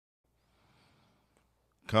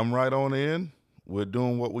Come right on in. We're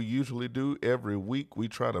doing what we usually do every week. We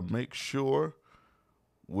try to make sure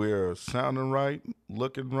we're sounding right,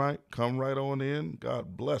 looking right. Come right on in.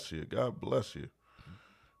 God bless you. God bless you.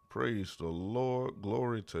 Praise the Lord.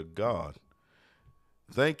 Glory to God.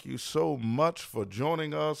 Thank you so much for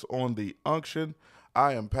joining us on The Unction.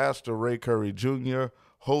 I am Pastor Ray Curry Jr.,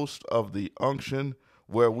 host of The Unction,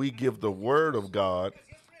 where we give the Word of God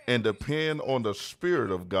and depend on the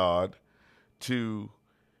Spirit of God to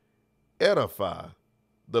edify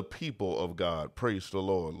the people of God. Praise the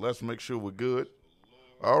Lord. Let's make sure we're good.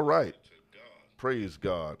 All right. Praise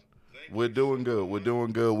God. We're doing good. We're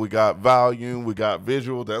doing good. We got volume. We got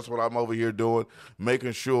visual. That's what I'm over here doing,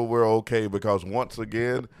 making sure we're okay because once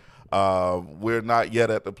again, we're not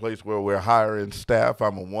yet at the place where we're hiring staff.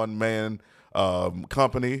 I'm a one-man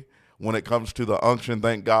company when it comes to the unction.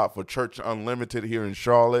 Thank God for Church Unlimited here in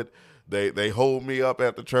Charlotte. They hold me up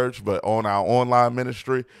at the church, but on our online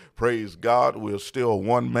ministry, praise God, we're still a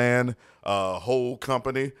one-man whole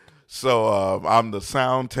company. So I'm the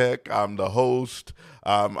sound tech, I'm the host,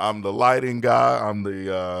 I'm the lighting guy, I'm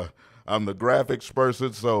the graphics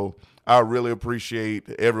person. So I really appreciate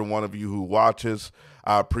every one of you who watches.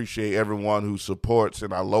 I appreciate everyone who supports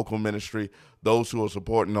in our local ministry, those who are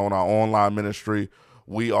supporting on our online ministry.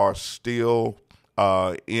 We are still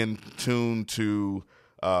in tune to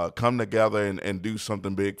come together and do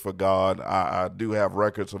something big for God. I do have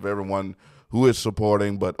records of everyone who is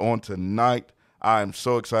supporting, but on tonight, I'm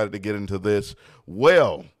so excited to get into this.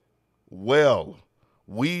 Well,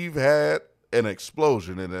 we've had an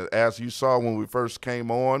explosion in it. As you saw when we first came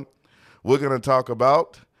on, we're going to talk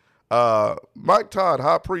about Mike Todd,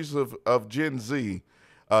 high priest of Gen Z.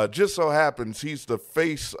 Just so happens he's the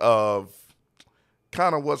face of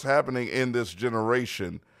kind of what's happening in this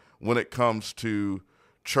generation when it comes to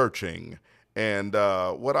churching. And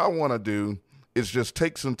what I want to do is just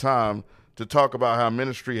take some time to talk about how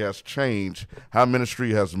ministry has changed, how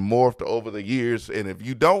ministry has morphed over the years. And if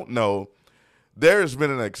you don't know, there has been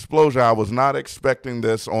an explosion. I was not expecting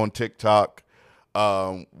this on TikTok.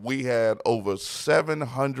 We had over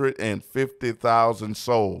 750,000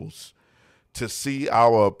 souls to see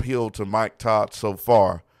our appeal to Mike Todd so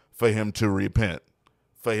far for him to repent.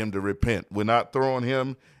 We're not throwing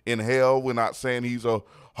him in hell. We're not saying he's a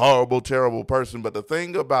horrible, terrible person. But the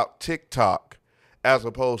thing about TikTok, as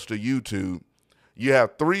opposed to YouTube, you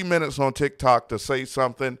have 3 minutes on TikTok to say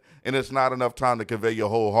something, and it's not enough time to convey your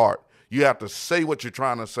whole heart. You have to say what you're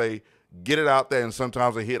trying to say, get it out there, and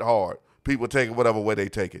sometimes it hit hard. People take it whatever way they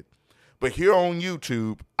take it. But here on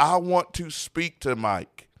YouTube, I want to speak to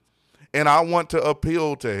Mike, and I want to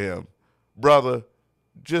appeal to him. Brother,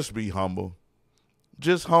 just be humble.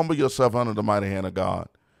 Just humble yourself under the mighty hand of God,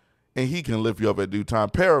 and he can lift you up at due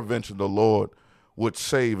time. Peradventure the Lord would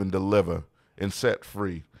save and deliver and set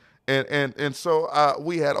free. And so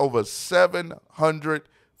we had over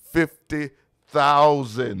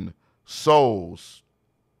 750,000 souls.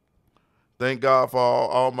 Thank God for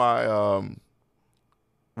all my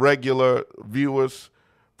regular viewers.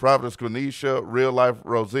 Prophetess Quenisha, Real Life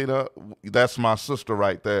Rosina, that's my sister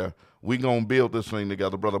right there. We going to build this thing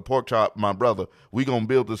together. Brother Porkchop, my brother, we going to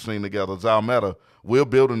build this thing together. Zalmetta, we're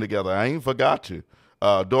building together. I ain't forgot you.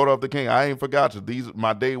 Daughter of the King, I ain't forgot you. These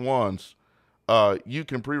my day ones. You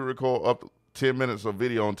can pre-record up to 10 minutes of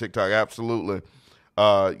video on TikTok, absolutely.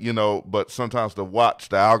 But sometimes to watch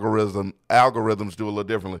the algorithms do a little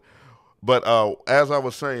differently. But as I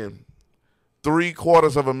was saying,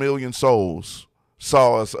 750,000 souls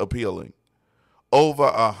saw us appealing. Over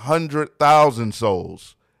 100,000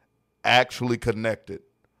 souls actually connected,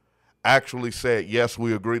 actually said, yes,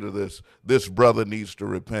 we agree to this. This brother needs to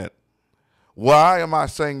repent. Why am I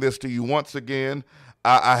saying this to you? Once again,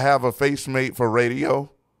 I have a face made for radio.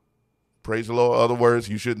 Praise the Lord. Other words,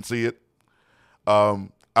 you shouldn't see it.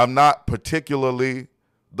 I'm not particularly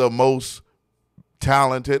the most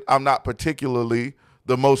talented. I'm not particularly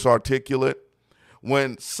the most articulate.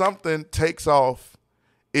 When something takes off,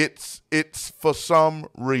 it's for some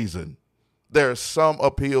reason. There's some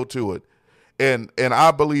appeal to it. And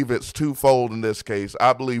I believe it's twofold in this case.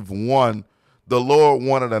 I believe, one, the Lord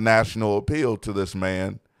wanted a national appeal to this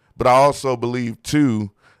man. But I also believe,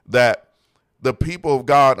 two, that the people of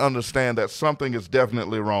God understand that something is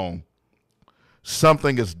definitely wrong.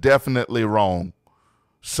 Something is definitely wrong.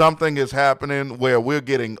 Something is happening where we're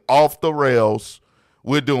getting off the rails.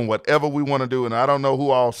 We're doing whatever we want to do. And I don't know who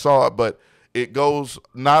all saw it, but it goes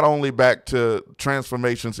not only back to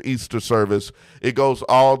Transformation's Easter service, it goes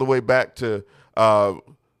all the way back to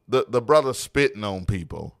the brother spitting on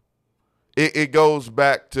people. It goes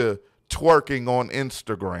back to twerking on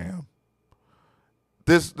Instagram.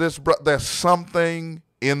 There's something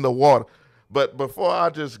in the water. But before I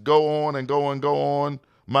just go on and go on,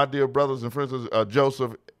 my dear brothers and friends,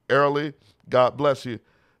 Joseph Early, God bless you.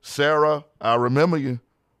 Sarah, I remember you.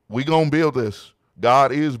 We gonna build this.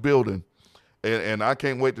 God is building. And I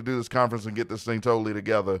can't wait to do this conference and get this thing totally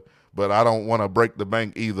together. But I don't want to break the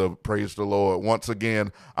bank either, praise the Lord. Once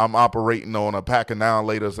again, I'm operating on a pack of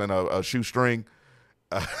now-and-laters and a shoestring.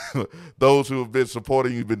 Those who have been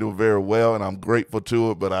supporting, you've been doing very well, and I'm grateful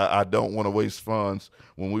to it, but I don't want to waste funds.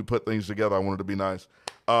 When we put things together, I want it to be nice.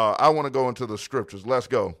 I want to go into the scriptures. Let's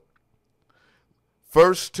go.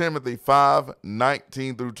 1 Timothy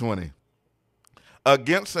 5:19 through 20.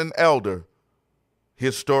 Against an elder,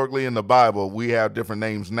 historically in the Bible, we have different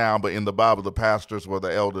names now, but in the Bible, the pastors were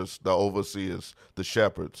the elders, the overseers, the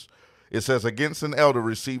shepherds. It says, against an elder,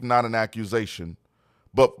 receive not an accusation,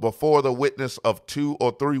 but before the witness of 2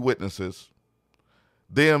 or 3 witnesses,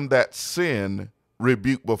 them that sin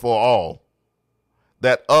rebuke before all,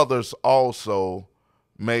 that others also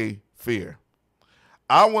may fear.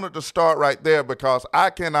 I wanted to start right there because I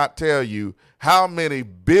cannot tell you how many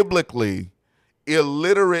biblically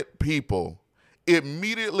illiterate people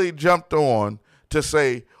immediately jumped on to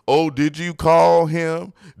say, oh, did you call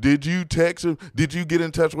him? Did you text him? Did you get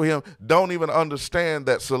in touch with him? Don't even understand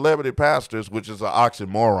that celebrity pastors, which is an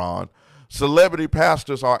oxymoron, celebrity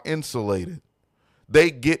pastors are insulated.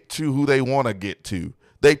 They get to who they want to get to.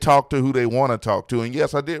 They talk to who they want to talk to. And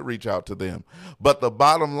yes, I did reach out to them. But the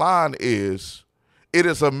bottom line is, it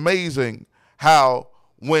is amazing how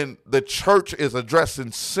when the church is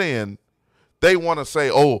addressing sin, they want to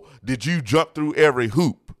say, oh, did you jump through every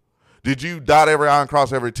hoop? Did you dot every I and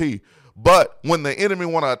cross every T? But when the enemy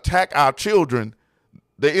want to attack our children,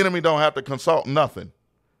 the enemy don't have to consult nothing.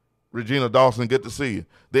 Regina Dawson, good to see you.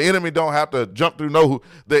 The enemy don't have to jump through no hoop.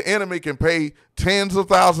 The enemy can pay tens of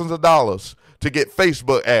thousands of dollars to get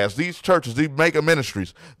Facebook ads. These churches, these mega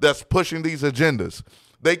ministries that's pushing these agendas,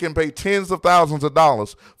 they can pay tens of thousands of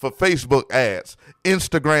dollars for Facebook ads,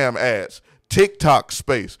 Instagram ads, TikTok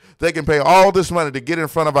space. They can pay all this money to get in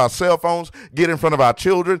front of our cell phones, get in front of our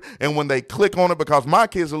children, and when they click on it, because my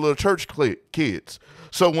kids are little church kids,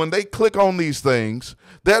 so when they click on these things,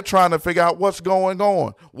 they're trying to figure out what's going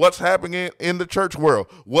on, what's happening in the church world,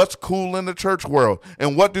 what's cool in the church world.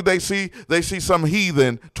 And what do they see? They see some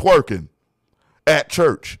heathen twerking at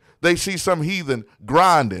church. They see some heathen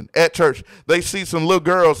grinding at church. They see some little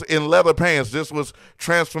girls in leather pants. This was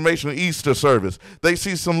transformational Easter service. They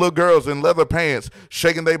see some little girls in leather pants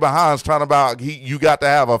shaking their behinds, talking about you got to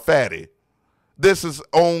have a fatty. This is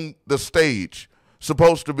on the stage,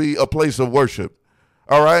 supposed to be a place of worship.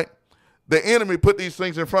 All right? The enemy put these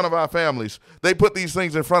things in front of our families. They put these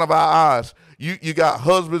things in front of our eyes. You got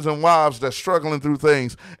husbands and wives that's struggling through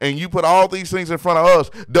things, and you put all these things in front of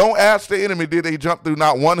us. Don't ask the enemy, did they jump through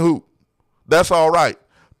not one hoop? That's all right.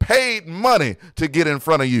 Paid money to get in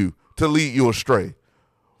front of you to lead you astray.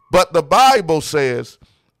 But the Bible says,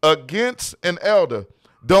 against an elder,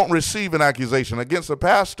 don't receive an accusation. Against a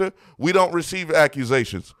pastor, we don't receive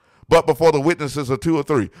accusations. But before the witnesses of 2 or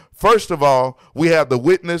 3. First of all, we have the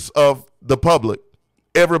witness of the public.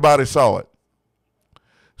 Everybody saw it.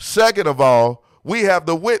 Second of all, we have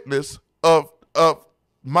the witness of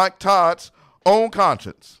Mike Todd's own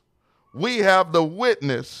conscience. We have the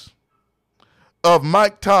witness of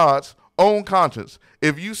Mike Todd's own conscience.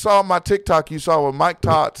 If you saw my TikTok, you saw what Mike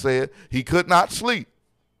Todd said. He could not sleep.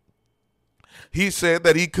 He said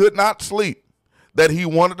that he could not sleep, that he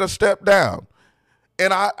wanted to step down.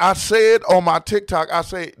 And I said on my TikTok, I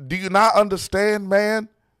said, do you not understand, man,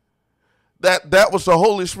 that was the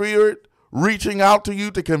Holy Spirit reaching out to you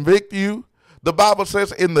to convict you? The Bible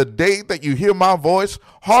says, in the day that you hear my voice,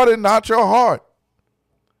 harden not your heart.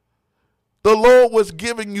 The Lord was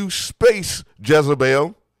giving you space,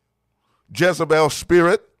 Jezebel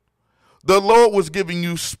spirit. The Lord was giving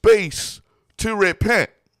you space to repent.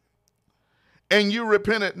 And you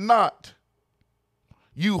repented not.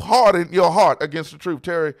 You hardened your heart against the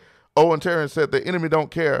truth. Owen Terry said the enemy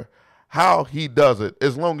don't care how he does it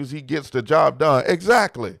as long as he gets the job done.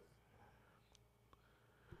 Exactly.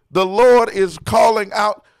 The Lord is calling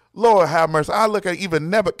out. Lord have mercy. I look at even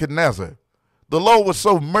Nebuchadnezzar. The Lord was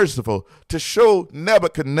so merciful to show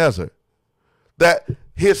Nebuchadnezzar that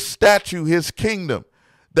his statue, his kingdom,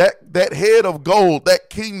 that head of gold, that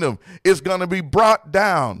kingdom is going to be brought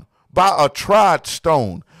down by a tried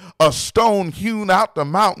stone. A stone hewn out the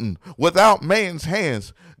mountain without man's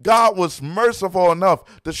hands. God was merciful enough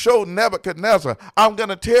to show Nebuchadnezzar, I'm going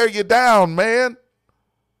to tear you down, man.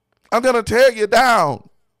 I'm going to tear you down.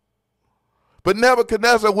 But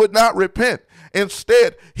Nebuchadnezzar would not repent.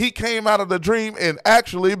 Instead, he came out of the dream and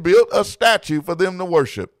actually built a statue for them to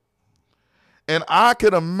worship. And I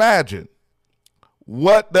can imagine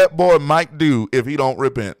what that boy might do if he don't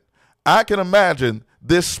repent. I can imagine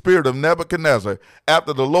this spirit of Nebuchadnezzar,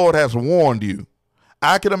 after the Lord has warned you.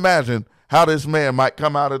 I can imagine how this man might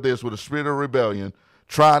come out of this with a spirit of rebellion,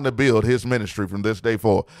 trying to build his ministry from this day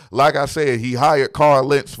forward. Like I said, he hired Carl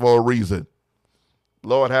Lentz for a reason.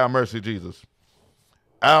 Lord have mercy, Jesus.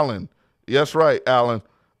 Alan, yes, right, Alan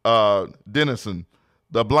Dennison,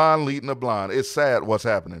 the blind leading the blind. It's sad what's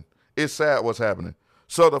happening. It's sad what's happening.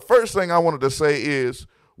 So the first thing I wanted to say is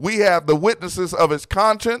we have the witnesses of his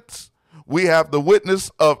conscience. We have the witness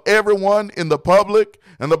of everyone in the public.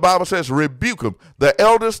 And the Bible says rebuke them. The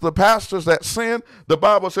elders, the pastors that sin, the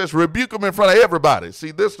Bible says rebuke them in front of everybody.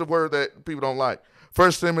 See, this is the word that people don't like.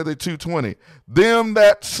 1 Timothy 2:20. Them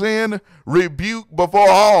that sin rebuke before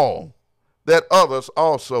all, that others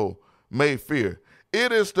also may fear.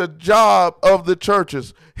 It is the job of the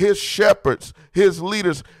churches, his shepherds, his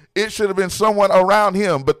leaders. It should have been someone around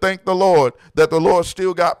him, but thank the Lord that the Lord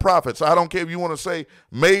still got prophets. I don't care if you want to say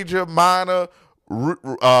major, minor,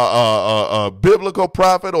 biblical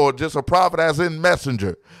prophet, or just a prophet as in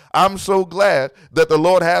messenger. I'm so glad that the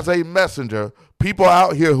Lord has a messenger, people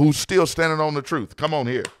out here who still standing on the truth. Come on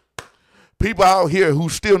here. People out here who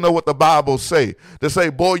still know what the Bible say. They say,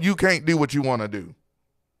 boy, you can't do what you want to do.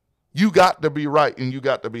 You got to be right and you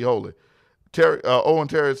got to be holy. Owen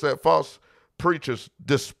Terry said false preachers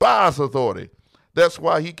despise authority. That's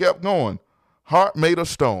why he kept going. Heart made of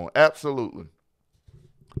stone. Absolutely.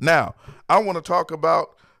 Now, I want to talk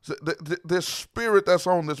about this spirit that's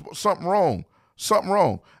on this. Something wrong. Something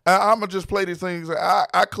wrong. I'm going to just play these things.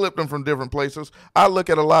 I clipped them from different places. I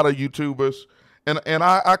look at a lot of YouTubers, and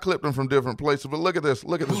I clipped them from different places. But look at this.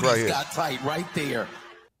 Look at this right here. Got tight right there.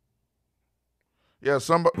 Yeah,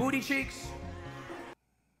 somebody. Booty cheeks.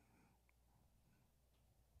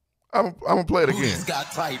 I'm going to play it again. Booty's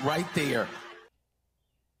got tight right there.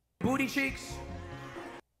 Booty cheeks.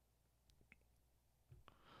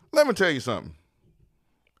 Let me tell you something.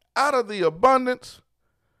 Out of the abundance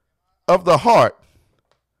of the heart,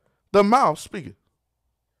 the mouth speaketh.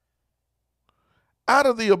 Out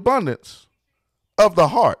of the abundance of the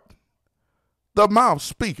heart, the mouth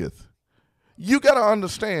speaketh. You got to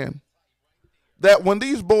understand that when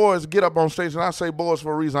these boys get up on stage, and I say boys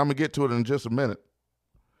for a reason, I'm going to get to it in just a minute.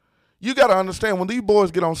 You got to understand when these boys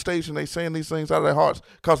get on stage and they saying these things out of their hearts,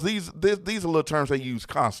 because these are little terms they use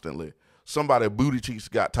constantly. Somebody booty cheeks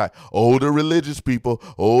got tight. Oh, the religious people,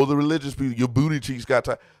 your booty cheeks got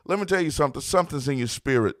tight. Let me tell you something. Something's in your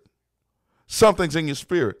spirit. Something's in your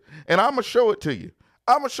spirit. And I'm going to show it to you.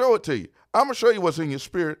 I'm going to show it to you. I'm going to show you what's in your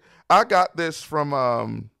spirit. I got this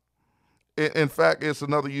from, in fact, it's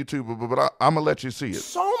another YouTuber, but I'm going to let you see it.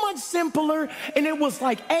 So much simpler, and it was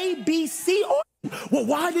like A, B, C, or... Well,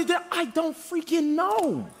 why did that? I don't freaking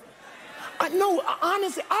know. No,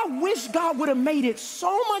 honestly, I wish God would have made it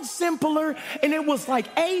so much simpler, and it was like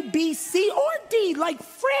A, B, C, or D, like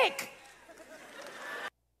frick.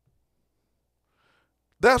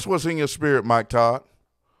 That's what's in your spirit, Mike Todd.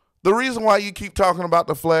 The reason why you keep talking about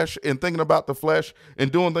the flesh and thinking about the flesh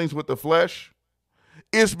and doing things with the flesh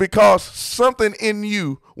is because something in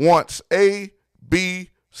you wants A, B,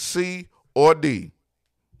 C, or D.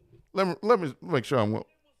 Let me make sure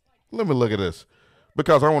let me look at this,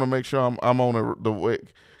 because I want to make sure I'm on the way,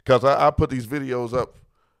 because I put these videos up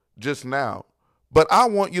just now. But I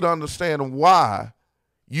want you to understand why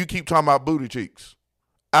you keep talking about booty cheeks.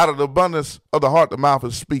 Out of the abundance of the heart, the mouth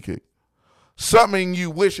is speaking. Something you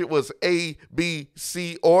wish it was A, B,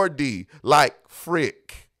 C, or D, like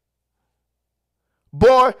frick.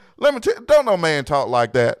 Boy, let me tell you, don't no man talk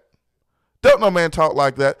like that. Don't no man talk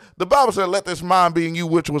like that. The Bible said, let this mind be in you,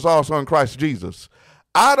 which was also in Christ Jesus.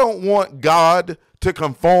 I don't want God to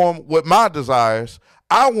conform with my desires.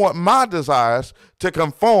 I want my desires to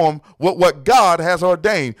conform with what God has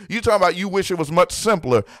ordained. You talking about you wish it was much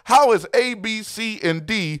simpler. How is A, B, C, and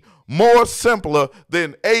D more simpler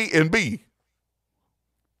than A and B?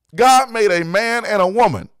 God made a man and a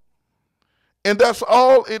woman, and that's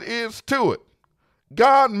all it is to it.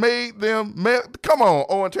 God made them male. Come on,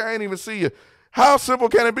 Owen Terry, I ain't even see you. How simple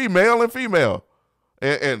can it be, male and female?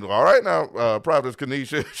 And all right now, Prophetess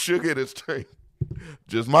Kanisha should get it straight.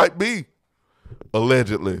 Just might be,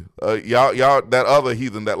 allegedly. Y'all, that other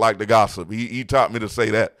heathen that like to gossip, he taught me to say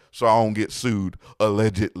that so I don't get sued,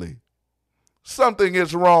 allegedly. Something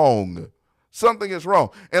is wrong. Something is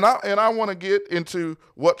wrong. And I want to get into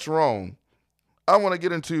what's wrong. I want to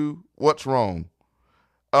get into what's wrong.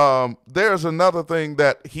 There's another thing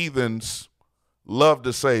that heathens love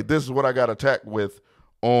to say. This is what I got attacked with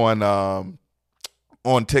on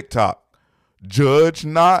TikTok. Judge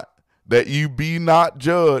not, that you be not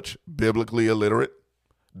judged, biblically illiterate,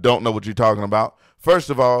 don't know what you're talking about. First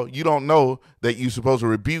of all, you don't know that you're supposed to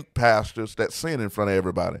rebuke pastors that sin in front of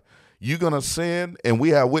everybody. You're going to sin and we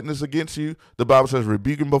have witness against you. The Bible says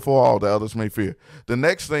rebuke him before all, the others may fear. The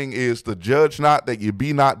next thing is the judge not that you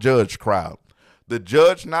be not judged crowd. The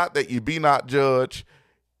judge not that you be not judged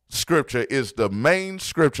scripture is the main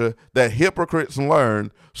scripture that hypocrites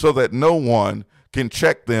learn so that no one can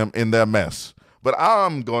check them in their mess. But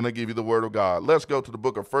I'm going to give you the word of God. Let's go to the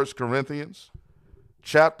book of 1 Corinthians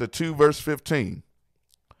chapter 2, verse 15.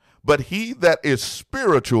 But he that is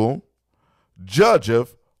spiritual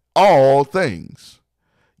judgeth all things,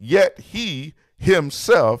 yet he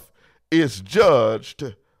himself is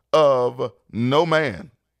judged of no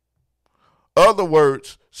man. Other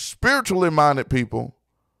words, spiritually minded people,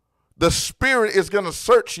 the Spirit is going to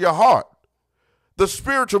search your heart. The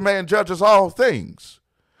spiritual man judges all things.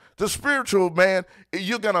 The spiritual man,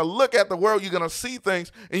 you're going to look at the world, you're going to see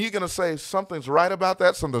things, and you're going to say something's right about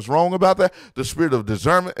that, something's wrong about that. The spirit of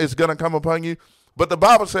discernment is going to come upon you. But the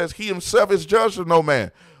Bible says he himself is judged of no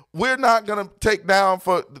man. We're not going to take down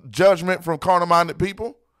for judgment from carnal-minded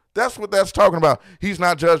people. That's what that's talking about. He's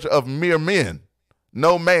not judged of mere men.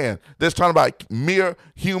 No man. That's talking about mere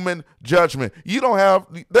human judgment.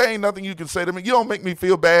 There ain't nothing you can say to me. You don't make me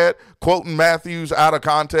feel bad quoting Matthews out of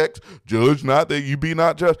context. Judge not that you be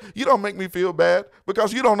not judged. You don't make me feel bad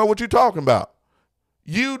because you don't know what you're talking about.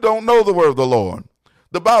 You don't know the word of the Lord.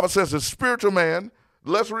 The Bible says the spiritual man,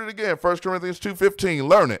 let's read it again, 1 Corinthians 2:15,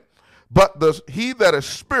 learn it. But he that is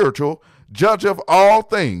spiritual judgeth all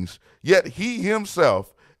things, yet he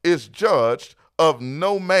himself is judged of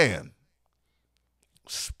no man.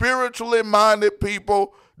 Spiritually minded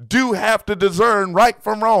people do have to discern right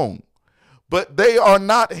from wrong, but they are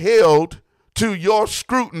not held to your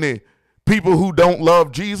scrutiny. People who don't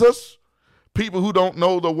love Jesus, people who don't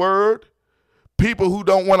know the word, people who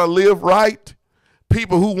don't want to live right,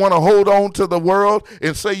 people who want to hold on to the world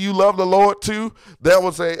and say you love the Lord too. There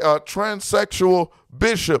was a transsexual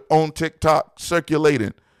bishop on TikTok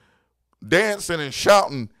circulating, dancing and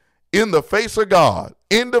shouting in the face of God,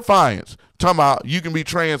 in defiance, talking about you can be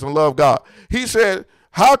trans and love God. He said,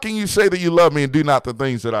 how can you say that you love me and do not the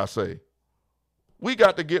things that I say? We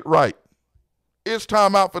got to get right. It's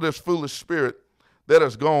time out for this foolish spirit that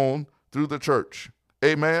has gone through the church.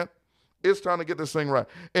 Amen. It's time to get this thing right.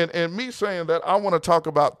 And me saying that, I want to talk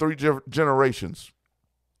about three generations.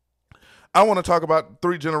 I want to talk about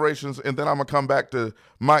three generations, and then I'm going to come back to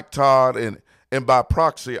Mike Todd, and by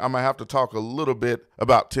proxy, I'm going to have to talk a little bit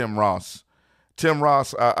about Tim Ross. Tim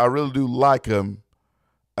Ross, I really do like him,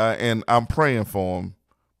 and I'm praying for him,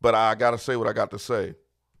 but I got to say what I got to say.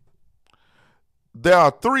 There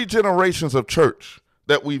are three generations of church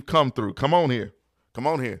that we've come through. Come on here. Come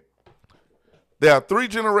on here. There are three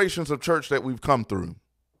generations of church that we've come through.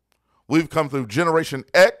 We've come through Generation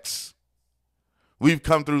X. We've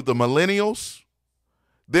come through the millennials.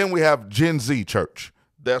 Then we have Gen Z church.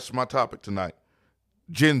 That's my topic tonight.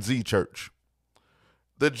 Gen Z church.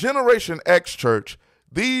 The Generation X church,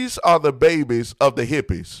 these are the babies of the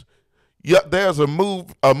hippies. Yeah, there's a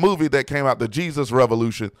movie that came out, The Jesus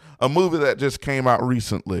Revolution, a movie that just came out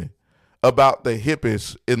recently about the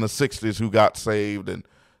hippies in the 60s who got saved, and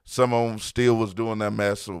some of them still was doing that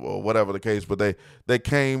mess or whatever the case, but they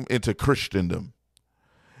came into Christendom.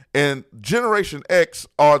 And Generation X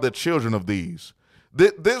are the children of these.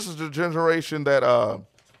 This is the generation that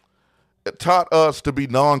taught us to be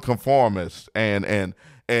nonconformists, and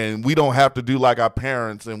we don't have to do like our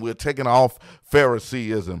parents, and we're taking off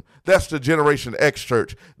Phariseeism. That's the Generation X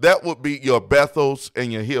church. That would be your Bethels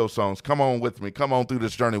and your Hillsongs. Come on with me. Come on through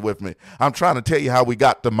this journey with me. I'm trying to tell you how we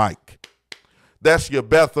got the mic. That's your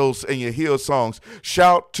Bethels and your Hillsongs.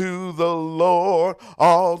 Shout to the Lord,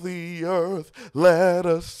 all the earth, let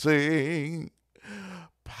us sing.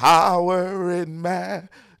 Power and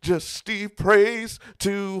majesty, praise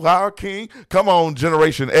to our King. Come on,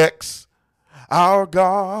 Generation X. Our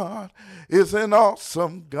God is an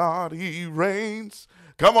awesome God. He reigns.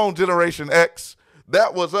 Come on, Generation X.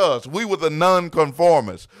 That was us. We were the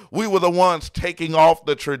nonconformists. We were the ones taking off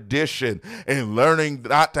the tradition and learning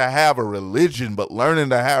not to have a religion, but learning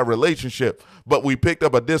to have a relationship. But we picked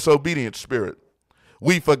up a disobedient spirit.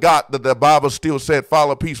 We forgot that the Bible still said,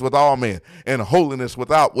 follow peace with all men and holiness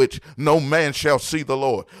without which no man shall see the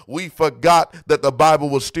Lord. We forgot that the Bible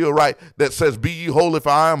was still right that says, be ye holy for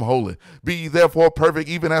I am holy. Be ye therefore perfect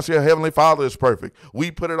even as your heavenly Father is perfect.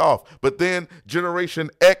 We put it off. But then Generation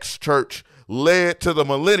X church led to the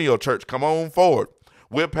millennial church. Come on forward.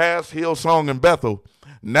 We're past Hillsong and Bethel.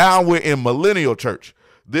 Now we're in millennial church.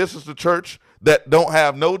 This is the church that don't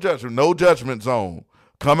have no judgment zone.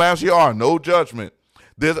 Come as you are, no judgment.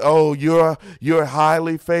 This, oh, you're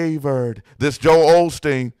highly favored. This Joel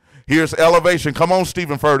Osteen. Here's elevation. Come on,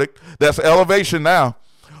 Stephen Furtick. That's elevation now.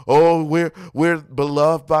 Oh, we're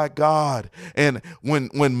beloved by God. And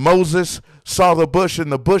when Moses saw the bush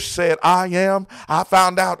and the bush said, I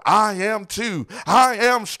found out I am too. I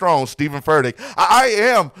am strong, Stephen Furtick. I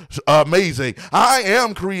am amazing. I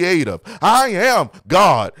am creative. I am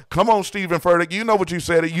God. Come on, Stephen Furtick. You know what you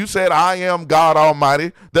said. You said, I am God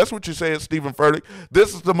Almighty. That's what you said, Stephen Furtick.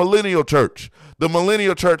 This is the millennial church. The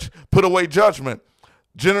millennial church put away judgment.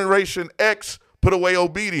 Generation X put away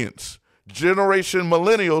obedience. Generation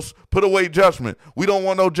millennials put away judgment. We don't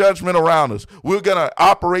want no judgment around us. We're going to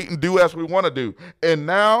operate and do as we want to do. And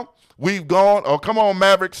now we've gone, oh, come on,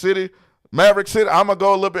 Maverick City. Maverick City, I'm going to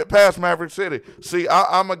go a little bit past Maverick City. See,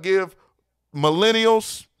 I'm going to give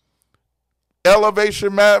millennials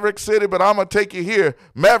elevation Maverick City, but I'm going to take you here.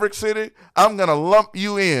 Maverick City, I'm going to lump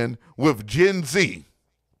you in with Gen Z.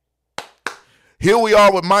 Here we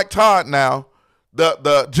are with Mike Todd now.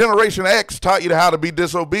 The Generation X taught you how to be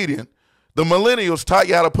disobedient. The millennials taught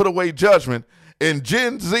you how to put away judgment, and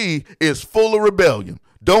Gen Z is full of rebellion.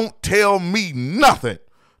 Don't tell me nothing.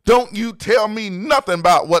 Don't you tell me nothing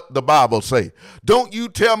about what the Bible say. Don't you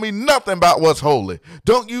tell me nothing about what's holy.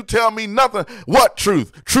 Don't you tell me nothing. What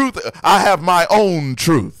truth? Truth, I have my own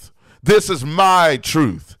truth. This is my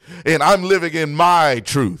truth, and I'm living in my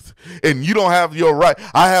truth. And you don't have your right.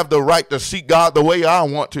 I have the right to seek God the way I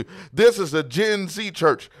want to. This is a Gen Z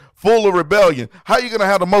church full of rebellion. How are you going to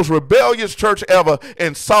have the most rebellious church ever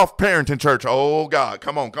in soft parenting church? Oh, God.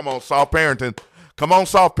 Come on, soft parenting. Come on,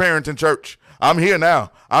 soft parenting church. I'm here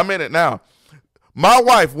now. I'm in it now. My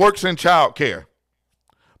wife works in child care.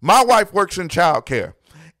 My wife works in child care.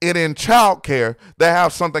 And in child care, they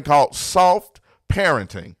have something called soft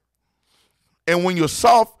parenting. And when you're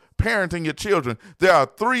soft parenting your children, there are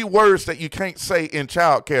 3 words that you can't say in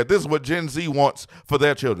child care. This is what Gen Z wants for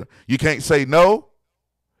their children. You can't say no.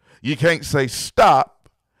 You can't say stop.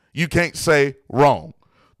 You can't say wrong.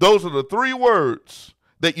 Those are the 3 words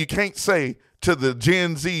that you can't say to the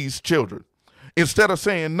Gen Z's children. Instead of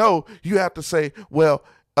saying no, you have to say, well,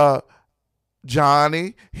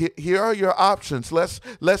 Johnny, here are your options.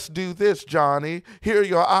 Let's do this, Johnny. Here are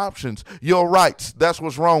your options. Your rights. That's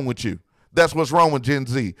what's wrong with you. That's what's wrong with Gen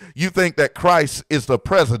Z. You think that Christ is the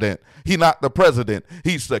president. He's not the president.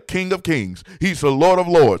 He's the King of Kings. He's the Lord of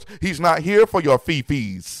Lords. He's not here for your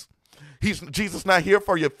fee-fees. Jesus not here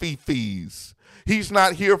for your fee-fees. He's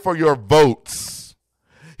not here for your votes.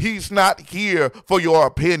 He's not here for your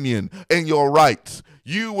opinion and your rights.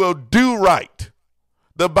 You will do right.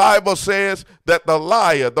 The Bible says that the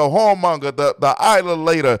liar, the whoremonger, the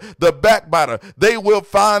idolater, the backbiter, they will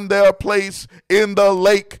find their place in the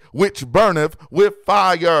lake which burneth with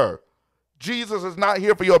fire. Jesus is not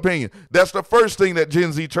here for your opinion. That's the first thing that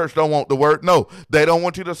Gen Z church don't want the word. No, they don't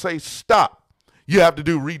want you to say stop. You have to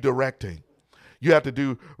do redirecting. You have to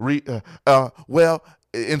do,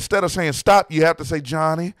 instead of saying stop, you have to say,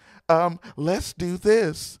 Johnny, let's do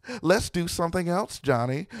this. Let's do something else,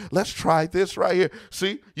 Johnny. Let's try this right here.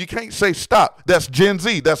 See, you can't say stop. That's Gen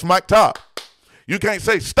Z. That's Mike Todd. You can't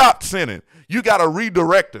say stop sinning. You got to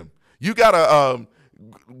redirect them. You got to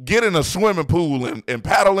get in a swimming pool and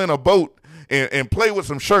paddle in a boat and play with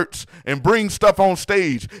some shirts and bring stuff on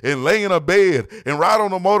stage and lay in a bed and ride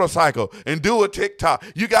on a motorcycle and do a TikTok.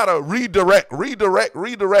 You got to redirect.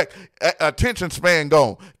 Attention span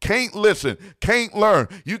gone. Can't listen. Can't learn.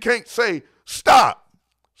 You can't say, stop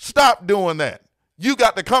doing that. You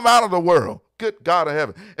got to come out of the world. Good God of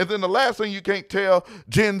heaven. And then the last thing you can't tell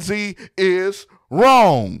Gen Z is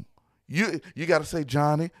wrong. You got to say,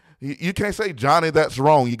 Johnny. You can't say, Johnny, that's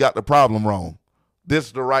wrong. You got the problem wrong. This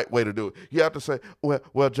is the right way to do it. You have to say,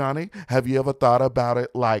 well, Johnny, have you ever thought about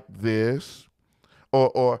it like this?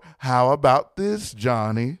 Or how about this,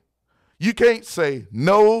 Johnny? You can't say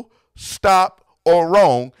no, stop, or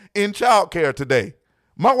wrong in childcare today.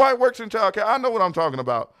 My wife works in childcare. I know what I'm talking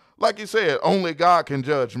about. Like you said, only God can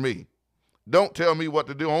judge me. Don't tell me what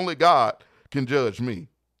to do. Only God can judge me.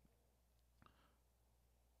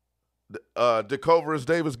 DeCover's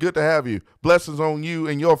Davis, good to have you. Blessings on you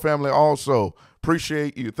and your family also.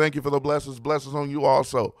 Appreciate you. Thank you for the blessings. Blessings on you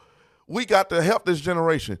also. We got to help this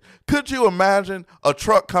generation. Could you imagine a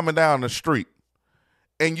truck coming down the street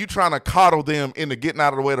and you trying to coddle them into getting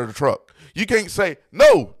out of the way of the truck? You can't say,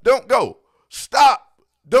 no, don't go. Stop.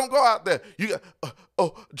 Don't go out there. You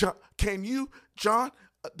got, John, can you, John,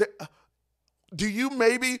 do you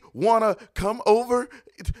maybe want to come over?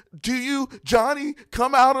 Do you, Johnny,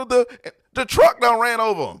 come out of the truck done ran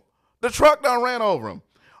over him. The truck done ran over him.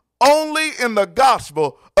 Only in the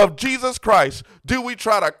gospel of Jesus Christ do we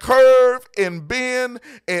try to curve and bend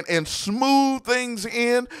and smooth things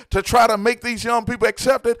in to try to make these young people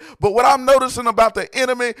accept it. But what I'm noticing about the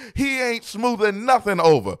enemy, he ain't smoothing nothing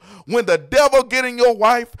over. When the devil getting your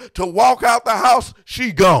wife to walk out the house,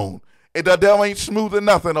 she gone. And the devil ain't smoothing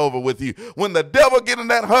nothing over with you. When the devil getting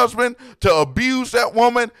that husband to abuse that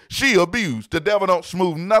woman, she abused. The devil don't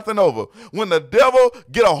smooth nothing over. When the devil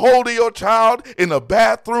get a hold of your child in the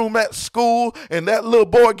bathroom at school, and that little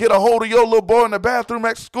boy get a hold of your little boy in the bathroom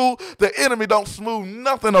at school, the enemy don't smooth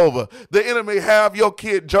nothing over. The enemy have your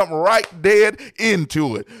kid jump right dead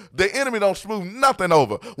into it. The enemy don't smooth nothing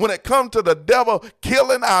over. When it comes to the devil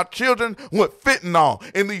killing our children with fentanyl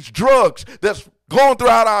and these drugs that's going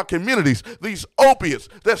throughout our communities, these opiates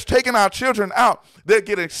that's taking our children out, they're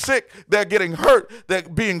getting sick, they're getting hurt, they're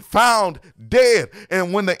being found dead.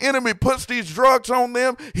 And when the enemy puts these drugs on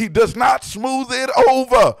them, he does not smooth it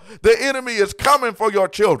over. The enemy is coming for your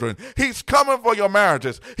children. He's coming for your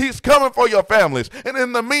marriages. He's coming for your families. And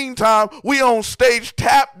in the meantime, we on stage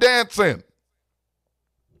tap dancing.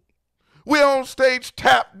 We on stage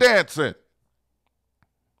tap dancing.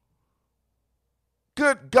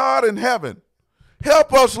 Good God in heaven.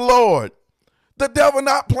 Help us, Lord. The devil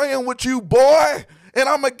not playing with you, boy. And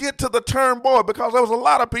I'm going to get to the term boy because there was a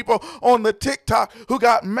lot of people on the TikTok who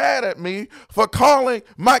got mad at me for calling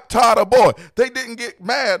Mike Todd a boy. They didn't get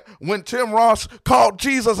mad when Tim Ross called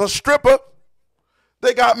Jesus a stripper.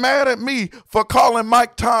 They got mad at me for calling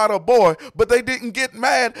Mike Todd a boy, but they didn't get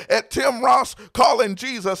mad at Tim Ross calling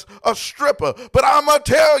Jesus a stripper. But I'm going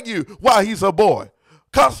to tell you why he's a boy.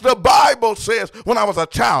 Because the Bible says when I was a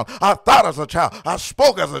child, I thought as a child, I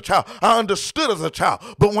spoke as a child, I understood as a child.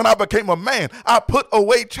 But when I became a man, I put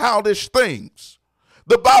away childish things.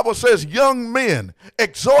 The Bible says, young men,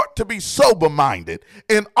 exhort to be sober-minded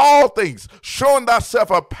in all things, showing thyself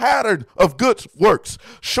a pattern of good works,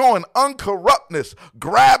 showing uncorruptness,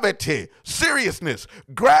 gravity, seriousness,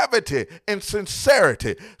 gravity, and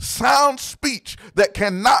sincerity, sound speech that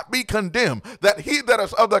cannot be condemned, that he that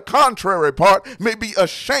is of the contrary part may be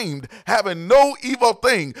ashamed, having no evil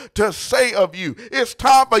thing to say of you. It's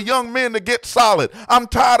time for young men to get solid. I'm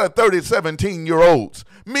tired of 30, 17-year-olds.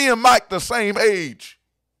 Me and Mike the same age.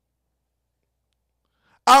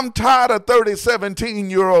 I'm tired of 30,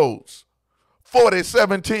 17-year-olds, 40,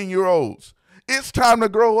 17-year-olds. It's time to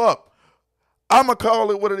grow up. I'm going to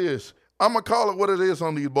call it what it is. I'm going to call it what it is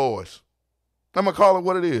on these boys. I'm going to call it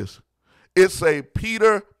what it is. It's a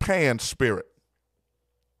Peter Pan spirit.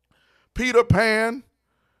 Peter Pan,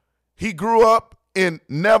 he grew up in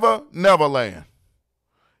Neverland.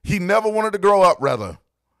 He never wanted to grow up, rather.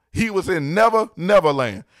 He was in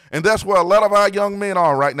Neverland. And that's where a lot of our young men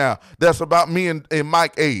are right now. That's about me and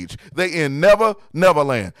Mike age. They in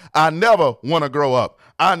Neverland. I never want to grow up.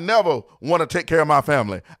 I never want to take care of my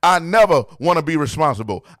family. I never want to be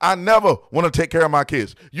responsible. I never want to take care of my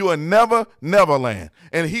kids. You are Neverland.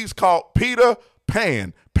 And he's called Peter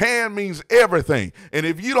Pan. Pan means everything. And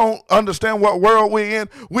if you don't understand what world we're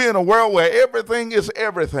in a world where everything is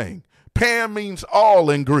everything. Pan means all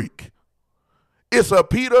in Greek. It's a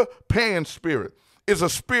Peter Pan spirit. It's a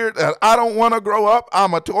spirit that I don't want to grow up.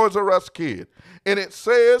 I'm a Toys R Us kid. And it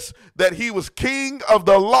says that he was king of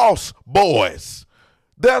the lost boys.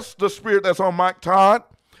 That's the spirit that's on Mike Todd.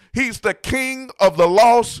 He's the king of the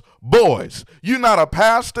lost boys. You're not a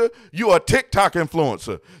pastor. You're a TikTok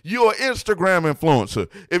influencer. You're an Instagram influencer.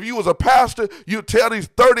 If you was a pastor, you'd tell these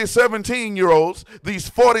 30, 17-year-olds, these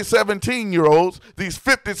 40, 17-year-olds, these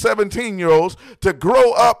 50, 17-year-olds to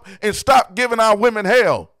grow up and stop giving our women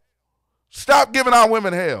hell. Stop giving our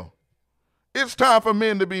women hell. It's time for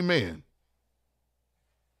men to be men.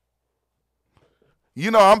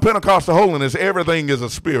 You know, I'm Pentecostal holiness. Everything is a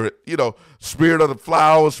spirit. You know, spirit of the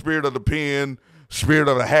flower, spirit of the pen, spirit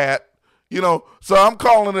of the hat. You know, so I'm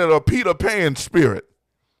calling it a Peter Pan spirit.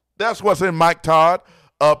 That's what's in Mike Todd,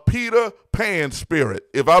 a Peter Pan spirit,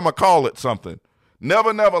 if I'm going to call it something.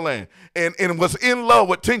 Neverland. And was in love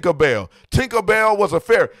with Tinkerbell. Tinkerbell was a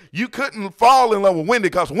fairy. You couldn't fall in love with Wendy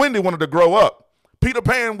because Wendy wanted to grow up. Peter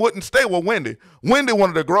Pan wouldn't stay with Wendy. Wendy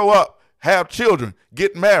wanted to grow up, have children,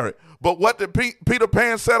 get married. But what did Peter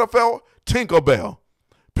Pan settle for? Tinkerbell.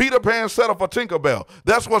 Peter Pan settled for Tinkerbell.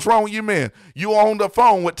 That's what's wrong with you men. You on the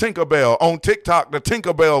phone with Tinkerbell, on TikTok, the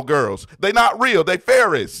Tinkerbell girls. They not real. They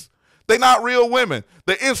fairies. They not real women.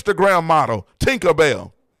 The Instagram model,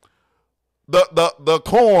 Tinkerbell. The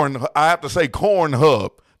corn, I have to say corn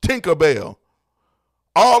hub, Tinkerbell.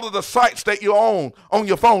 All of the sites that you own on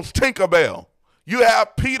your phones, Tinkerbell. You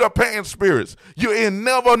have Peter Pan spirits. You're in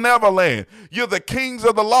Neverland. You're the kings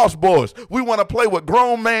of the lost boys. We want to play with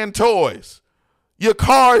grown man toys. Your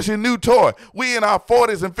car is your new toy. We in our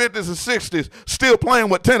 40s and 50s and 60s still playing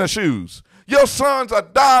with tennis shoes. Your sons are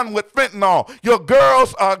dying with fentanyl. Your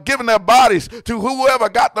girls are giving their bodies to whoever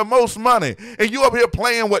got the most money. And you up here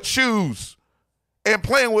playing with shoes and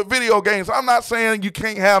playing with video games. I'm not saying you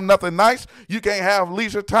can't have nothing nice. You can't have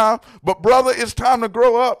leisure time. But brother, it's time to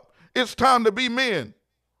grow up. It's time to be men.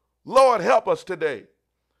 Lord, help us today.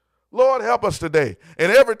 Lord, help us today.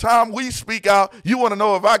 And every time we speak out, you want to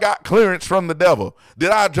know if I got clearance from the devil.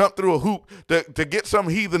 Did I jump through a hoop to get some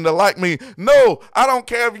heathen to like me? No, I don't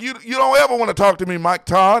care if you don't ever want to talk to me, Mike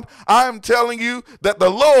Todd. I am telling you that the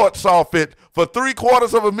Lord saw fit for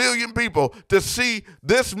 750,000 people to see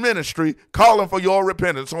this ministry calling for your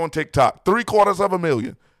repentance on TikTok.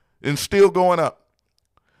 750,000 and still going up.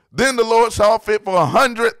 Then the Lord saw fit for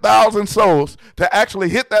 100,000 souls to actually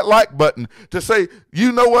hit that like button to say,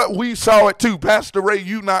 you know what, we saw it too. Pastor Ray,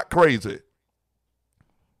 you not crazy.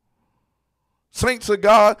 Saints of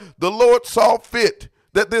God, the Lord saw fit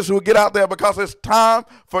that this would get out there because it's time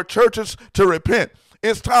for churches to repent.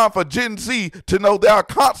 It's time for Gen Z to know there are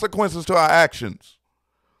consequences to our actions.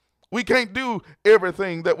 We can't do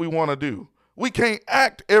everything that we want to do. We can't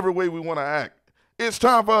act every way we want to act. It's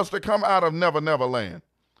time for us to come out of Never Never Land.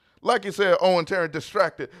 Like you said, Owen Terry,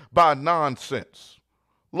 distracted by nonsense.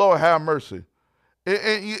 Lord, have mercy.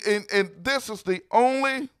 And this is the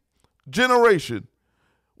only generation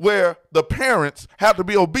where the parents have to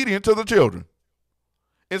be obedient to the children.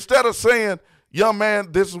 Instead of saying, young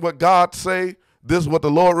man, this is what God say, this is what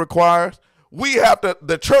the Lord requires,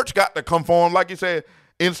 the church got to conform. Like you said,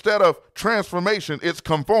 instead of transformation, it's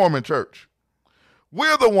conforming church.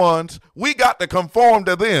 We're the ones, we got to conform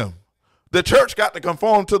to them. The church got to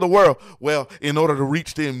conform to the world. Well, in order to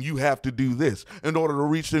reach them, you have to do this. In order to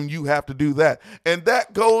reach them, you have to do that. And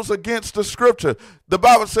that goes against the scripture. The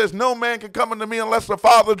Bible says no man can come unto me unless the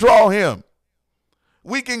Father draw him.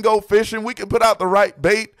 We can go fishing. We can put out the right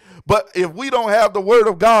bait. But if we don't have the word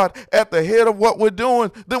of God at the head of what we're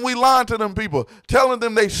doing, then we lying to them people, telling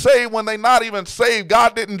them they saved when they not even saved.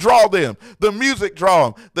 God didn't draw them. The music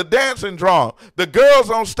draw them. The dancing draw them. The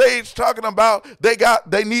girls on stage talking about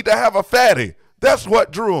they need to have a fatty. That's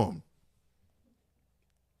what drew them.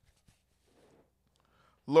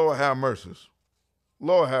 Lord have mercy.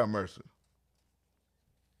 Lord have mercy.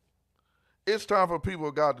 It's time for people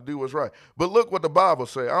of God to do what's right. But look what the Bible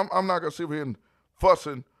says. I'm not going to sit here and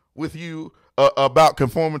fussing with you about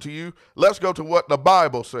conforming to you. Let's go to what the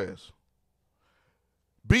Bible says.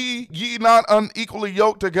 Be ye not unequally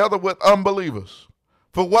yoked together with unbelievers.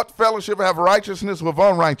 For what fellowship have righteousness with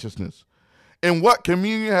unrighteousness? And what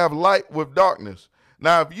communion have light with darkness?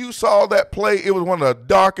 Now, if you saw that play, it was one of the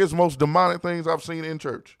darkest, most demonic things I've seen in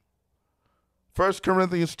church. 1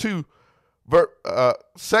 Corinthians 2,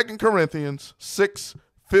 2 Corinthians 6,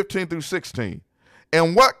 15 through 16.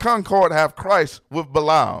 And what concord have Christ with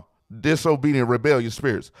Belial, disobedient, rebellious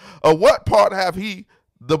spirits? Or what part have he,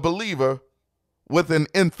 the believer, with an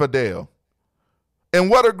infidel? And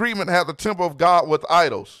what agreement hath the temple of God with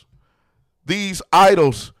idols? These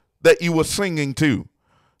idols that you were singing to,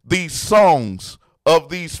 these songs of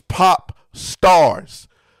these pop stars,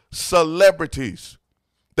 celebrities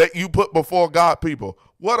that you put before God people.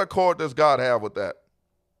 What accord does God have with that?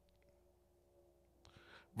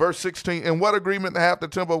 Verse 16, and what agreement hath the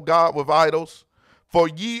temple of God with idols? For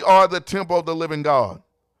ye are the temple of the living God.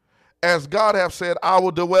 As God hath said, I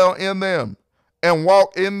will dwell in them and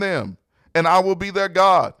walk in them, and I will be their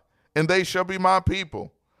God, and they shall be my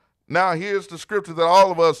people. Now here's the scripture that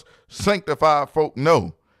all of us sanctified folk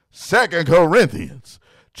know. 2 Corinthians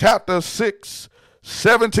chapter 6,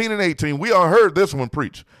 17 and 18. We all heard this one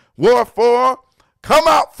preached. Wherefore, come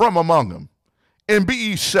out from among them, and be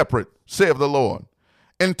ye separate, saith the Lord,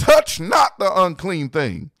 and touch not the unclean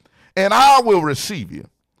thing, and I will receive you,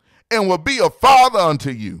 and will be a father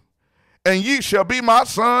unto you, and ye shall be my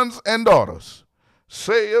sons and daughters,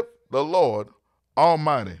 saith the Lord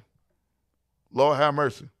Almighty. Lord have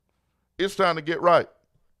mercy. It's time to get right.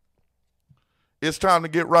 It's time to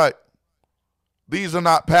get right. These are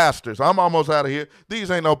not pastors. I'm almost out of here.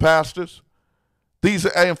 These ain't no pastors. These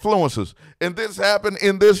are influencers. And this happened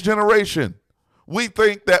in this generation. We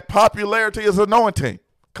think that popularity is anointing.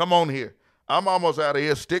 Come on here. I'm almost out of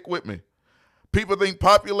here. Stick with me. People think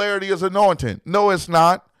popularity is anointing. No, it's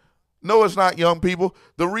not. No, it's not, young people.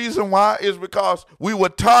 The reason why is because we were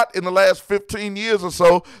taught in the last 15 years or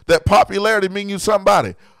so that popularity means you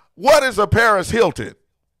somebody. What is a Paris Hilton?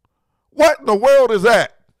 What in the world is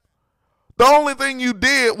that? The only thing you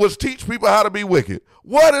did was teach people how to be wicked.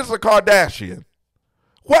 What is a Kardashian?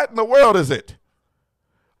 What in the world is it?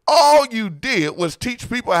 All you did was teach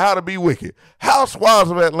people how to be wicked.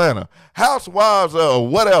 Housewives of Atlanta, Housewives of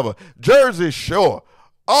whatever, Jersey Shore.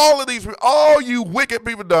 All of these, all you wicked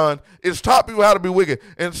people done is taught people how to be wicked.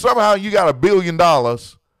 And somehow you got $1 billion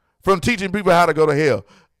from teaching people how to go to hell.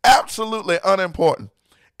 Absolutely unimportant.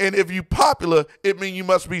 And if you popular, it means you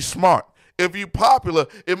must be smart. If you popular,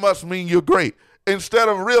 it must mean you're great. Instead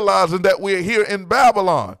of realizing that we're here in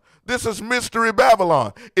Babylon. This is Mystery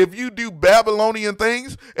Babylon. If you do Babylonian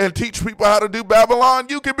things and teach people how to do Babylon,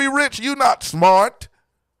 you can be rich. You're not smart.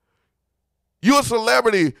 You're a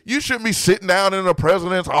celebrity. You shouldn't be sitting down in the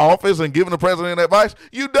president's office and giving the president advice.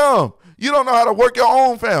 You dumb. You don't know how to work your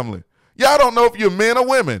own family. Y'all don't know if you're men or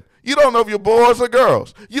women. You don't know if you're boys or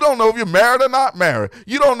girls. You don't know if you're married or not married.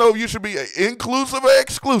 You don't know if you should be inclusive or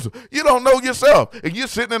exclusive. You don't know yourself. And you're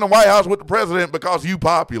sitting in the White House with the president because you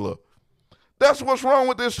popular. That's what's wrong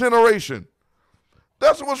with this generation.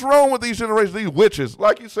 That's what's wrong with these generations, these witches.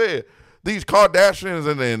 Like you said, these Kardashians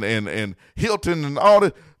and Hilton and all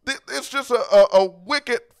this. It's just a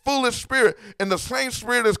wicked, foolish spirit. And the same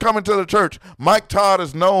spirit is coming to the church. Mike Todd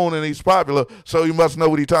is known and he's popular, so you must know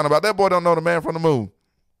what he's talking about. That boy don't know the man from the moon.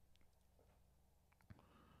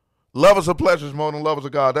 Lovers of pleasures more than lovers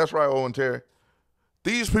of God. That's right, Owen Terry.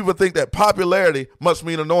 These people think that popularity must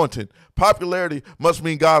mean anointing. Popularity must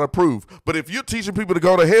mean God approved. But if you're teaching people to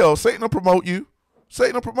go to hell, Satan will promote you.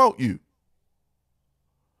 Satan will promote you.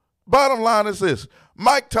 Bottom line is this.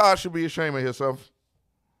 Mike Todd should be ashamed of himself.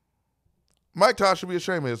 Mike Todd should be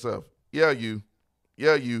ashamed of himself. Yeah, you.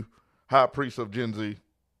 Yeah, you, high priest of Gen Z.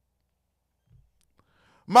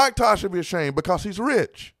 Mike Todd should be ashamed because he's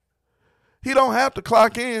rich. He don't have to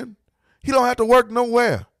clock in. He don't have to work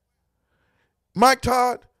nowhere. Mike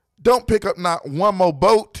Todd, don't pick up not one more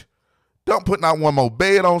boat. Don't put not one more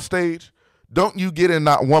bed on stage. Don't you get in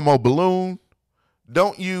not one more balloon.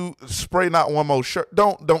 Don't you spray not one more shirt.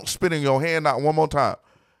 Don't spit in your hand not one more time.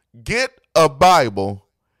 Get a Bible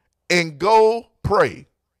and go pray.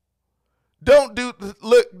 Don't do,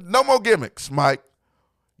 look, no more gimmicks, Mike.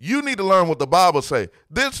 You need to learn what the Bible say.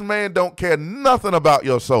 This man don't care nothing about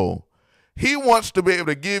your soul. He wants to be able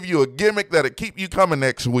to give you a gimmick that'll keep you coming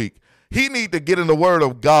next week. He need to get in the word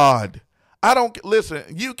of God. Listen,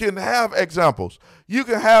 you can have examples. You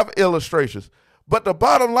can have illustrations. But the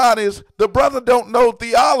bottom line is the brother don't know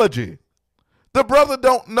theology. The brother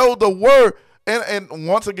don't know the word. And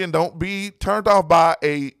once again, don't be turned off by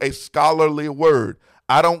a scholarly word.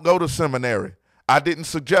 I don't go to seminary. I didn't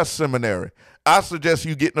suggest seminary. I suggest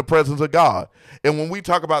you get in the presence of God. And when we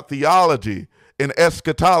talk about theology and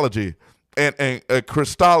eschatology and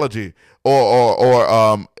Christology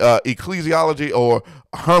or ecclesiology or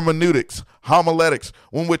hermeneutics, homiletics,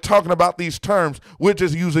 when we're talking about these terms, we're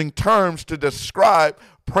just using terms to describe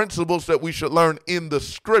principles that we should learn in the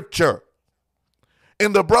scripture.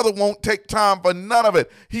 And the brother won't take time for none of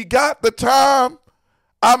it. He got the time.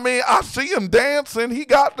 I mean, I see him dancing. He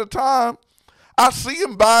got the time. I see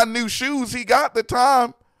him buying new shoes. He got the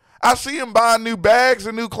time. I see him buying new bags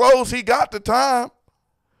and new clothes. He got the time.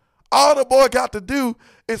 All the boy got to do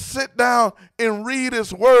is sit down and read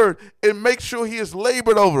his word and make sure he is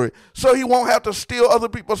labored over it so he won't have to steal other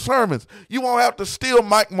people's sermons. You won't have to steal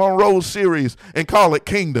Mike Monroe's series and call it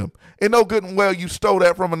Kingdom. And no good and well you stole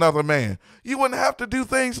that from another man. You wouldn't have to do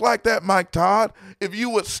things like that, Mike Todd, if you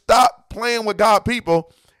would stop playing with God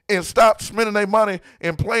people and stop spending their money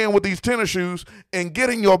and playing with these tennis shoes and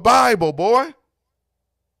getting your Bible, boy.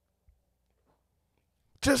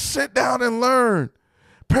 Just sit down and learn.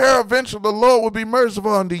 Peradventure, the Lord will be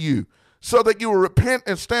merciful unto you so that you will repent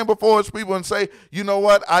and stand before his people and say, you know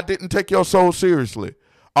what? I didn't take your soul seriously.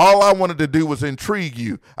 All I wanted to do was intrigue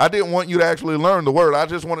you. I didn't want you to actually learn the word. I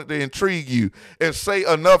just wanted to intrigue you and say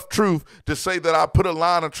enough truth to say that I put a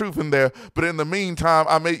line of truth in there. But in the meantime,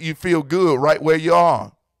 I made you feel good right where you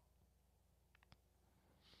are.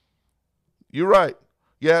 You're right.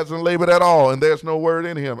 He hasn't labored at all, and there's no word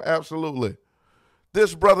in him. Absolutely.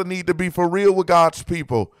 This brother need to be for real with God's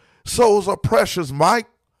people. Souls are precious, Mike.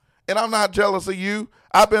 And I'm not jealous of you.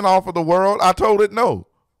 I've been off of the world. I told it no.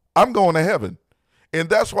 I'm going to heaven. And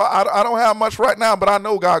that's why I don't have much right now, but I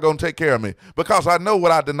know God going to take care of me because I know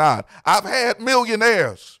what I denied. I've had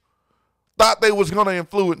millionaires thought they was going to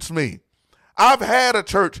influence me. I've had a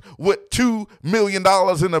church with $2 million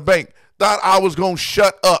in the bank thought I was going to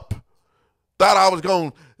shut up, thought I was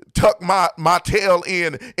going to tuck my tail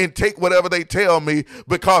in and take whatever they tell me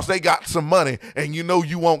because they got some money and you know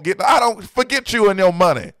you won't get. I don't forget you and your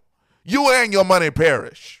money. You and your money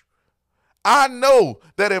perish. I know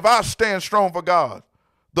that if I stand strong for God,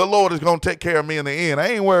 the Lord is going to take care of me in the end. I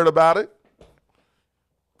ain't worried about it.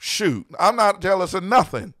 Shoot, I'm not jealous of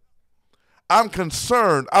nothing. I'm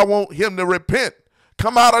concerned. I want him to repent.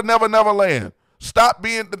 Come out of Never Never Land. Stop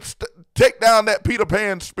being, take down that Peter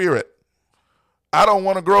Pan spirit. I don't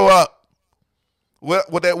want to grow up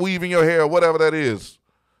with that weave in your hair, whatever that is,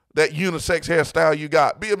 that unisex hairstyle you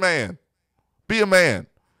got. Be a man. Be a man.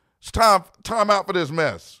 It's time out for this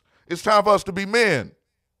mess. It's time for us to be men.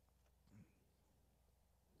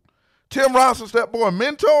 Tim Ross is that boy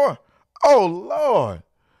mentor? Oh, Lord.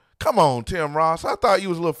 Come on, Tim Ross. I thought you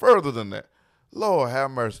was a little further than that. Lord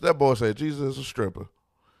have mercy. That boy said Jesus is a stripper.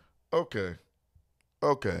 Okay.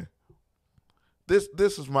 This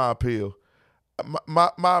is my appeal.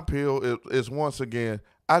 My appeal is once again,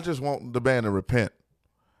 I just want the man to repent.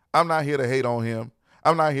 I'm not here to hate on him.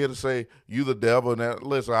 I'm not here to say you the devil. And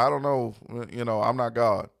listen, I don't know. I'm not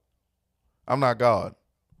God.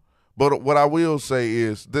 But what I will say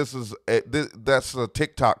is that's a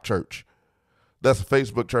TikTok church. That's a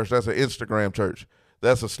Facebook church. That's an Instagram church.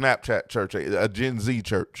 That's a Snapchat church, a Gen Z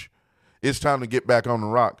church. It's time to get back on the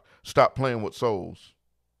rock. Stop playing with souls.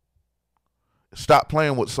 Stop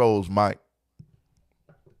playing with souls, Mike.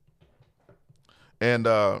 And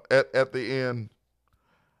at the end,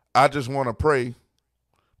 I just want to pray.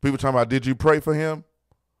 People talking about, did you pray for him?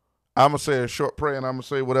 I'm going to say a short prayer, and I'm going to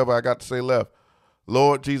say whatever I got to say left.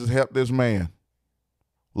 Lord Jesus, help this man.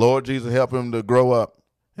 Lord Jesus, help him to grow up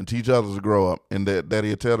and teach others to grow up, and that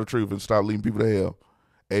he'll tell the truth and stop leading people to hell.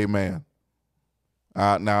 Amen.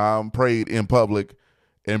 Now, I'm prayed in public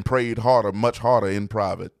and prayed harder, much harder in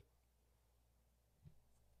private.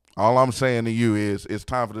 All I'm saying to you is it's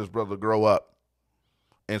time for this brother to grow up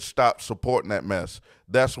and stop supporting that mess.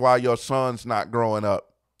 That's why your son's not growing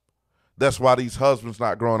up. That's why these husbands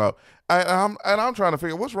not growing up. And I'm trying to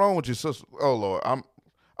figure what's wrong with your sister. Oh Lord, I'm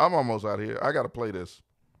almost out of here. I got to play this.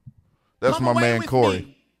 That's my man Corey.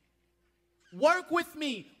 Me. Work with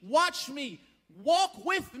me. Watch me. Walk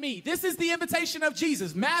with me. This is the invitation of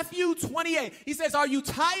Jesus. Matthew 28. He says, are you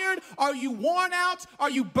tired? Are you worn out? Are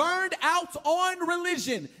you burned out on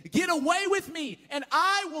religion? Get away with me, and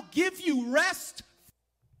I will give you rest.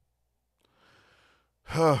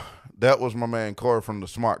 That was my man Corey from the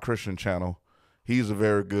Smart Christian channel. He's a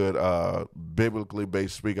very good biblically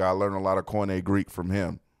based speaker. I learned a lot of Koine Greek from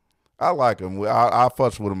him. I like him. I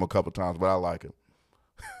fuss with him a couple times, but I like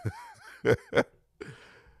him.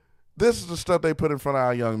 This is the stuff they put in front of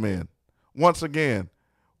our young men. Once again,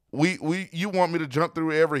 you want me to jump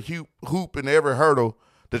through every hoop and every hurdle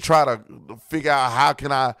to try to figure out how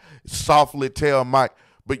can I softly tell Mike,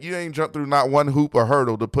 but you ain't jumped through not one hoop or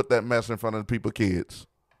hurdle to put that mess in front of the people's kids.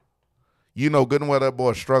 You know good and well that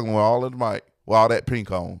boy's struggling with all his mic, with all that pink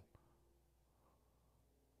on.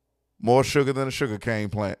 More sugar than a sugar cane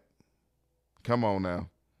plant. Come on now.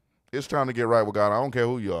 It's time to get right with God. I don't care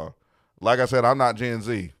who you are. Like I said, I'm not Gen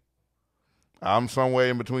Z. I'm somewhere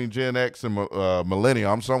in between Gen X and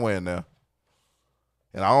millennial. I'm somewhere in there.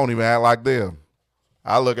 And I don't even act like them.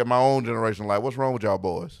 I look at my own generation like, what's wrong with y'all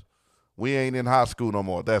boys? We ain't in high school no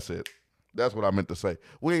more. That's it. That's what I meant to say.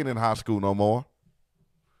 We ain't in high school no more.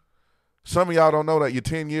 Some of y'all don't know that you're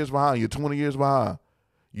 10 years behind. You're 20 years behind.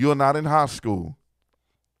 You're not in high school.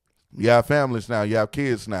 You have families now. You have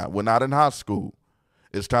kids now. We're not in high school.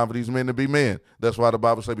 It's time for these men to be men. That's why the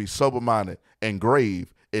Bible says be sober-minded and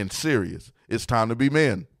grave and serious. It's time to be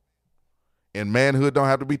men. And manhood don't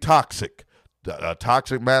have to be toxic.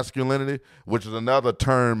 Toxic masculinity, which is another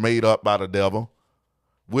term made up by the devil.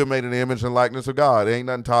 We're made in the image and likeness of God. Ain't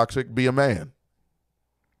nothing toxic. Be a man.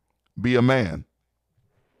 Be a man.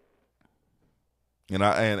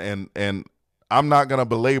 And I'm not going to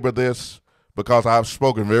belabor this because I've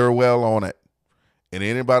spoken very well on it. And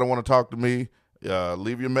anybody want to talk to me,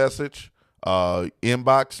 leave your message,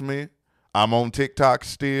 inbox me. I'm on TikTok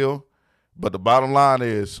still. But the bottom line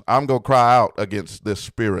is I'm going to cry out against this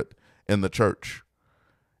spirit in the church.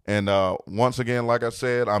 And once again, like I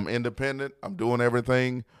said, I'm independent. I'm doing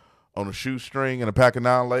everything on a shoestring and a pack of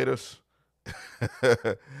 9 laters.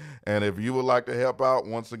 And if you would like to help out,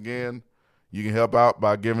 once again, you can help out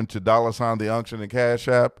by giving to $ the Unction and Cash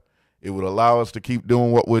App. It would allow us to keep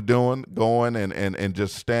doing what we're doing, going and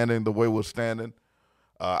just standing the way we're standing.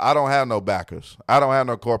 I don't have no backers. I don't have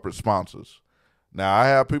no corporate sponsors. Now, I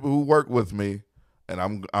have people who work with me,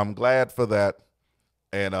 and I'm glad for that.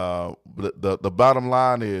 And the bottom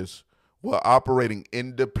line is we're operating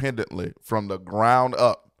independently from the ground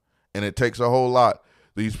up, and it takes a whole lot.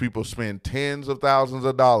 These people spend tens of thousands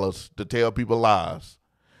of dollars to tell people lies,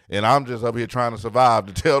 and I'm just up here trying to survive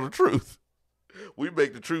to tell the truth. We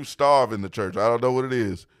make the truth starve in the church. I don't know what it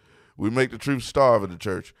is. We make the truth starve in the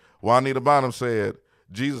church. Juanita Bonham said,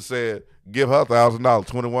 Jesus said, give her $1,000.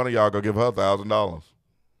 21 of y'all go give her $1,000.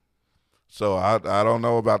 So I don't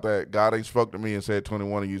know about that. God ain't spoke to me and said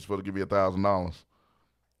 21 of you supposed to give me $1,000.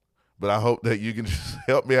 But I hope that you can just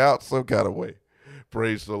help me out some kind of way.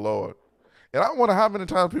 Praise the Lord. And I wonder how many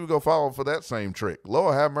times people go follow for that same trick.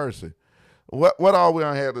 Lord have mercy. What all we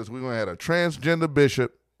gonna have is we gonna have a transgender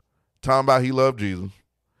bishop talking about he loved Jesus.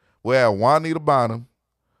 We have Juanita Bonham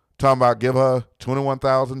talking about give her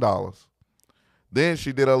 $21,000. Then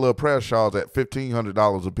she did her little prayer shawls at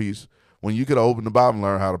 $1,500 a piece when you could open the Bible and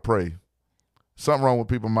learn how to pray. Something wrong with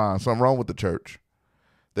people's minds. Something wrong with the church.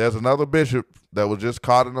 There's another bishop that was just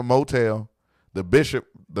caught in a motel. The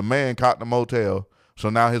man caught in a motel. So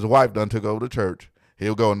now his wife done took over the church.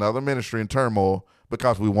 He'll go another ministry in turmoil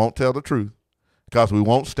because we won't tell the truth, because we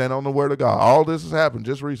won't stand on the word of God. All this has happened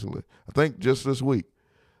just recently. I think just this week.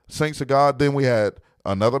 Saints of God, then we had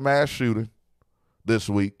another mass shooting this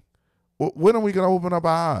week. When are we going to open up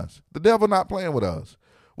our eyes? The devil not playing with us.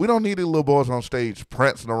 We don't need these little boys on stage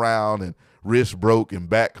prancing around and wrist broke and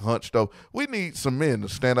back hunched over. We need some men to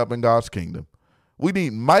stand up in God's kingdom. We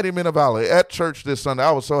need mighty men of valor. At church this Sunday,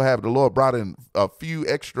 I was so happy. The Lord brought in a few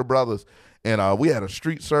extra brothers, and we had a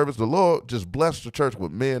street service. The Lord just blessed the church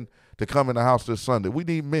with men to come in the house this Sunday. We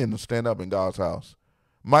need men to stand up in God's house.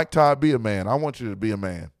 Mike Todd, be a man. I want you to be a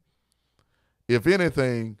man. If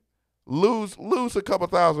anything, lose a couple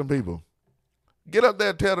thousand people. Get up there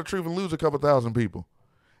and tell the truth and lose a couple thousand people.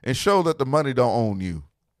 And show that the money don't own you.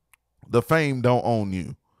 The fame don't own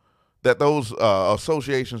you. That those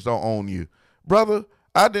associations don't own you. Brother,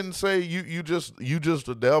 I didn't say you just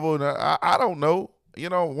the devil. And I don't know. You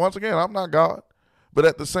know, once again, I'm not God. But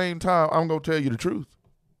at the same time, I'm going to tell you the truth.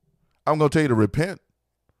 I'm going to tell you to repent.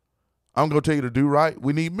 I'm going to tell you to do right.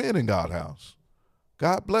 We need men in God's house.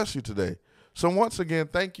 God bless you today. So once again,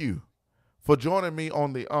 thank you for joining me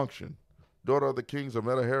on the unction. Daughter of the Kings of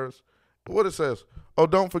Meta Harris. What it says, oh,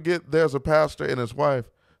 don't forget there's a pastor and his wife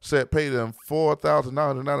said pay them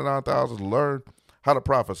 $4,999 to learn how to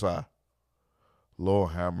prophesy.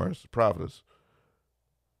 Lord have mercy. Prophetess.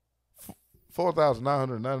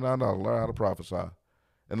 $4,999 to learn how to prophesy.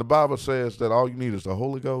 And the Bible says that all you need is the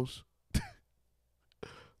Holy Ghost.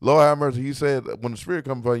 Lord have mercy. He said when the Spirit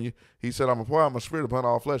comes upon you, he said, I'm going to pour out my Spirit upon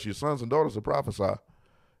all flesh. Your sons and daughters to prophesy.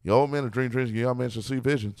 Your old men to dream dreams, your young men shall see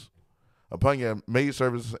visions. Upon your maid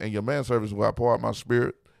servants and your man servants will I pour out my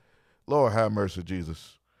Spirit. Lord have mercy,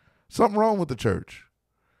 Jesus. Something wrong with the church.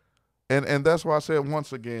 And that's why I said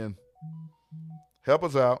once again, help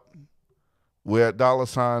us out. We're at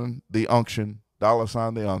 $ the unction.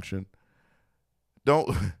 $ the unction. Don't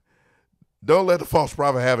let the false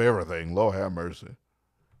prophet have everything. Lord have mercy.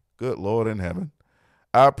 Good Lord in heaven.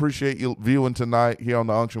 I appreciate you viewing tonight here on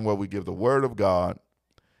the unction where we give the word of God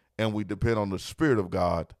and we depend on the Spirit of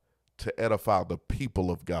God to edify the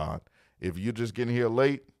people of God. If you're just getting here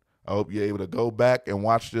late, I hope you're able to go back and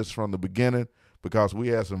watch this from the beginning because we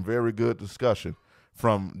had some very good discussion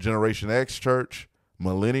from Generation X church,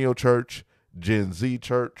 Millennial church, Gen Z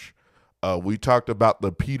church. We talked about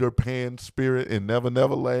the Peter Pan spirit in Never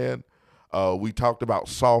Never Land. We talked about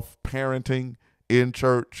soft parenting in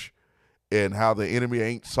church and how the enemy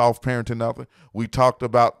ain't soft parenting nothing. We talked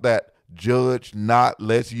about that judge not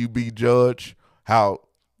lest you be judged, how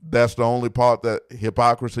that's the only part that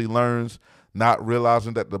hypocrisy learns, not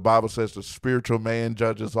realizing that the Bible says the spiritual man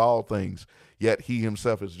judges all things, yet he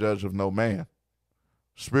himself is judge of no man.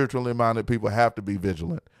 Spiritually minded people have to be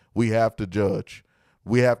vigilant. We have to judge.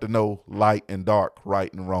 We have to know light and dark,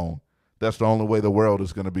 right and wrong. That's the only way the world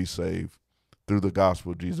is going to be saved, through the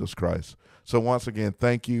gospel of Jesus Christ. So once again,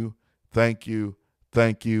 thank you, thank you,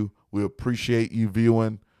 thank you. We appreciate you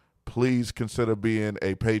viewing. Please consider being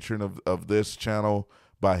a patron of this channel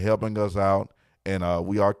by helping us out. And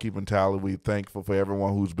we are keeping tally. We're thankful for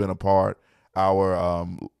everyone who's been a part, our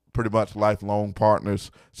pretty much lifelong partners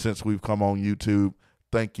since we've come on YouTube.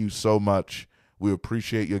 Thank you so much. We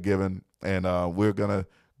appreciate your giving. And we're going to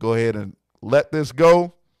go ahead and let this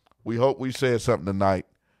go. We hope we said something tonight.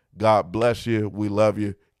 God bless you. We love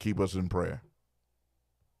you. Keep us in prayer.